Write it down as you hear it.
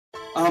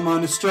I'm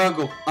on the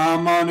struggle,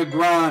 I'm on the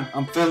grind,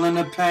 I'm feeling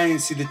the pain,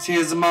 see the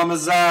tears in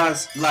mama's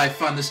eyes.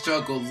 Life on the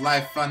struggle,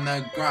 life on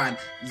the grind,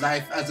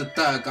 life as a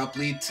thug, I'll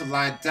bleed till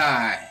I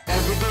die.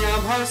 Every day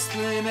I'm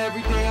hustling,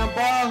 every day I'm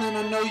balling,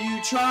 I know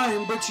you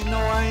trying, but you know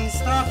I ain't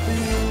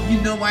stopping.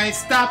 You know I ain't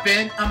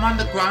stopping, I'm on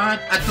the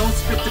grind, I don't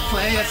spit to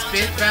play, I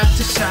spit rap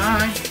to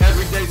shine.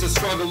 Every day's a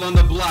struggle on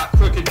the block,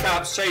 crooked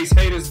cops chase,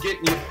 haters get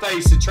in your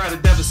face and try to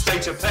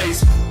devastate your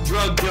pace.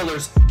 Drug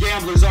dealers,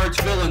 gamblers, arch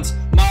villains,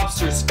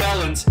 mobsters,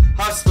 felons,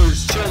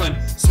 hustlers chillin',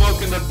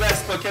 smoking the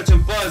best but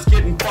catching buzz,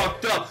 getting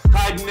fucked up,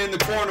 hiding in the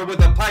corner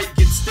with a pipe,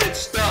 get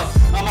stitched up.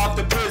 I'm off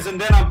to prison,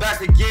 then I'm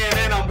back again,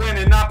 and I'm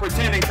winning, not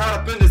pretending, caught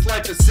up in this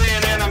life of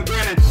sin, and I'm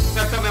grinning.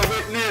 Now come and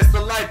witness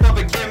the life of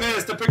a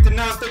chemist, depicting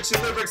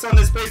non-fiction lyrics on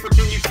this paper,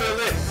 can you feel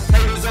it?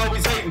 Haters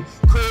always hating,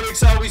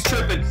 critics always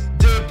tripping,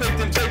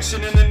 depicting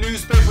fiction in the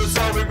newspapers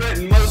all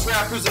rewritten. Most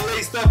rappers are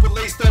laced up with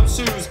laced up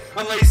shoes,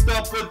 I'm laced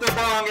up with the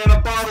bong and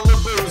a bottle of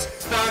booze.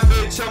 Fine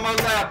bitch on my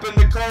lap and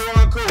the car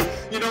on cool.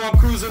 You know I'm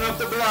cruising up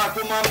the block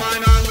with my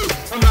mind on loop.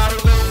 I'm not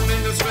alone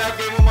in this rap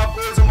game with my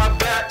boys on my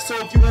back. So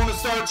if you wanna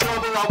start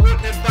trouble, I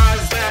wouldn't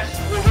advise that.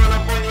 We'll run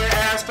up on your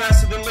ass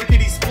faster than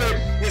lickety split,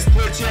 and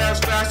split your ass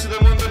faster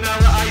than when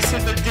vanilla ice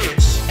hit the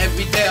ditch.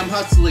 Every day I'm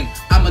hustling,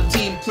 I'm a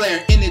team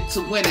player, in it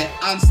to win it,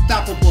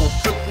 unstoppable,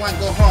 quick one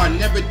go hard,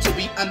 never to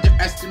be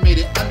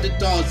underestimated,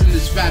 underdogs in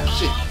this rap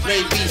shit,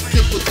 Ray B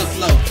sick with the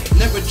flow,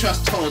 never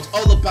trust hoes,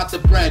 all about the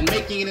bread,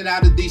 making it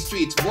out of these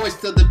streets, voice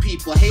to the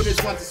people,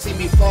 haters want to see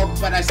me fall,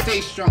 but I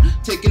stay strong,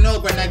 taking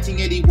over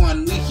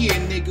 1981, we here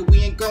nigga, we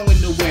ain't going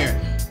nowhere.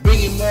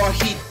 Bringing more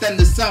heat than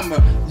the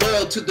summer,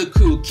 loyal to the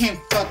crew, can't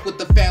fuck with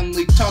the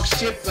family, talk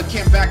shit but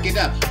can't back it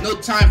up, no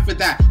time for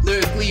that,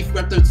 lyrically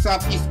rep the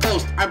southeast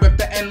coast, I rep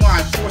the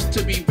NY, forced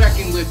to be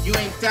reckoned with, you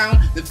ain't down,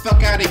 then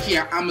fuck out of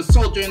here, I'm a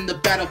soldier in the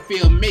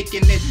battlefield,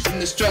 making it in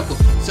the struggle,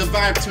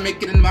 survive to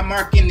make it in my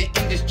mark in the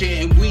industry,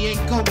 and we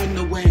ain't going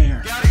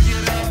nowhere. Gotta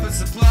get up and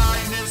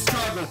supply in this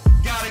struggle,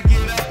 gotta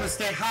get up and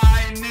stay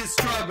high in this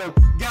struggle,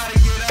 gotta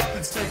get up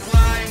and stay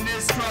fly in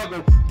this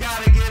struggle,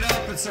 gotta get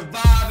up and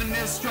survive in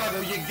this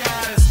struggle, you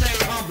gotta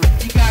stay humble.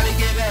 You gotta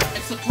get up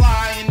and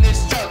supply in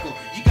this struggle.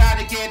 You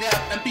gotta get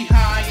up and be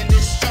high in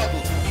this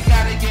struggle. You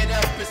gotta get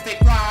up and stay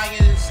fly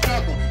in this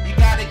struggle. You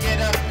gotta get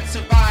up and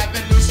survive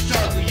in this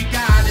struggle. You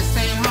gotta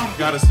stay humble.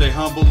 Gotta stay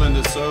humble in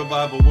the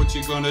survival. What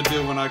you gonna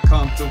do when I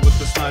come through with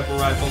the sniper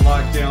rifle,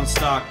 lockdown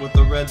stock with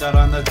the red dot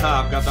on the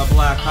top? Got the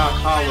black hawk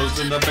hollows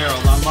in the barrel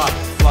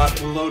unlocked,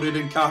 locked, loaded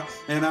and cocked,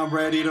 and I'm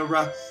ready to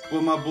rock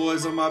with my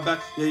boys on my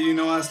back. Yeah, you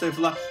know I stay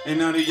fly, and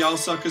none of y'all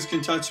suckers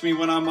can touch me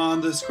when I'm on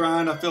this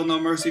grind. I feel no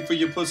mercy for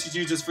you pussies,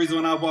 you just freeze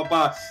when I walk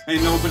by.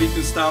 Ain't nobody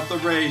can stop the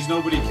rage,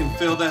 nobody can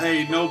feel the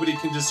hate, nobody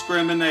can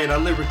discriminate. I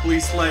lyrically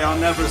slay, I'll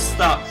never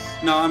stop.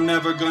 No, I'm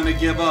never gonna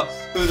give up.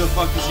 Who the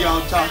fuck is y'all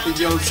talking?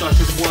 Yo,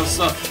 suckers, what's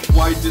up?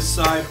 White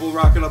disciple,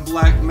 rocking a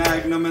black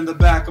magnum in the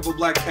back of a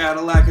black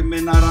Cadillac at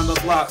midnight on the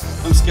block.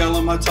 I'm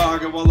scaling my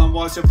target while I'm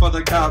watching for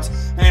the cops.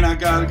 Ain't I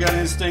got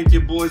instinct,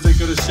 you boys ain't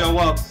gonna show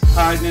up.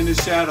 Hiding in the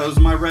shadows,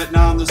 my retina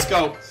on the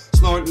scope.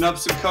 Snorting up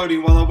some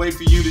codeine while I wait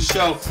for you to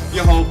show.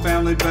 Your whole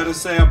family better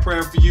say a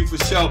prayer for you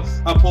for show.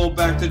 I pull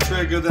back the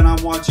trigger, then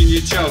I'm watching you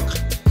choke.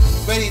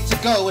 Ready to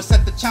go,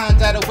 accept the challenge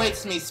that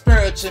awaits me.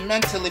 Spiritually,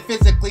 mentally,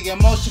 physically,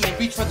 emotionally,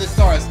 reach for the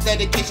stars.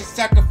 Dedication,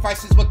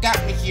 sacrifice is what got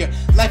me here.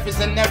 Life is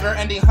a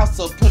never-ending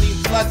hustle, putting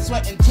blood,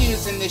 sweat, and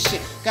tears in this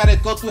shit. Gotta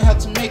go through hell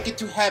to make it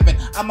to heaven.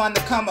 I'm on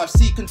the come up,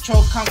 see,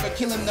 control, conquer,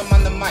 killing them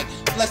on the mic.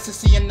 Blessed to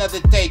see another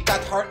day,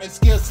 got heart and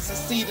skills to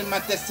succeed in my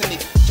destiny.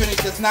 Journey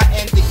does not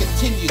end, it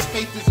continues.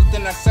 Faith is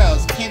within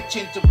ourselves, can't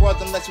change the world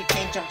unless we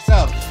change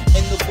ourselves.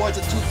 In the words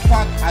of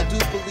Tupac, I do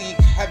believe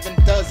heaven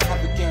does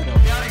have a ghetto.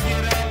 Gotta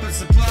get up and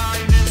supply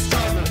in this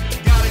struggle.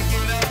 Gotta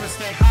get up and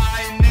stay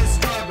high in this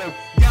struggle.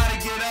 Gotta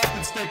get up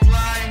and stay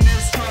fly in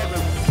this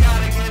struggle.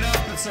 Gotta get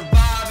up and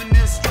survive in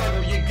this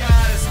struggle. You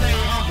gotta stay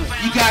humble.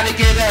 You gotta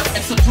get up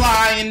and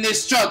supply in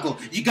this struggle.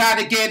 You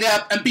gotta get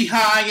up and be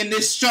high in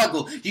this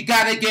struggle. You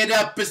gotta get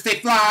up and stay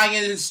fly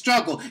in this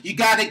struggle. You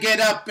gotta get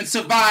up and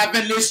survive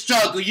in this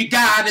struggle. You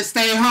gotta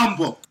stay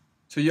humble.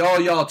 To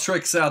y'all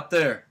tricks out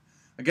there,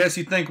 I guess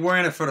you think we're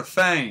in it for the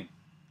fame.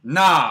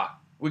 Nah,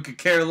 we could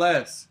care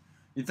less.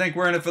 You think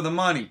we're in it for the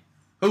money.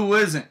 Who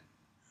isn't?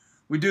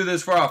 We do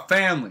this for our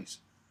families.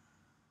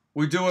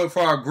 We do it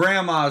for our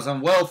grandmas on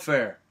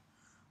welfare.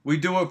 We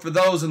do it for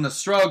those in the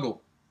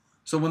struggle.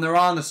 So when they're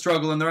on the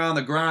struggle and they're on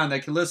the grind, they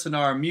can listen to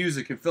our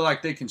music and feel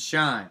like they can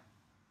shine.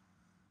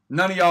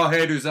 None of y'all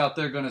haters out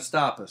there gonna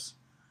stop us.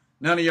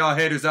 None of y'all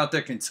haters out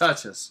there can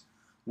touch us.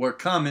 We're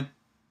coming.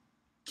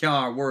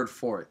 Count our word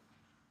for it.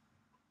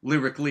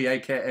 Lyrically,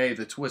 a.k.a.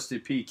 the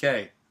Twisted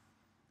PK.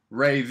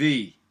 Ray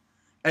V,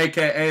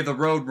 a.k.a. the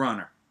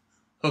Roadrunner.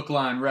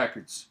 Hookline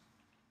Records.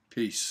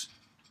 Peace.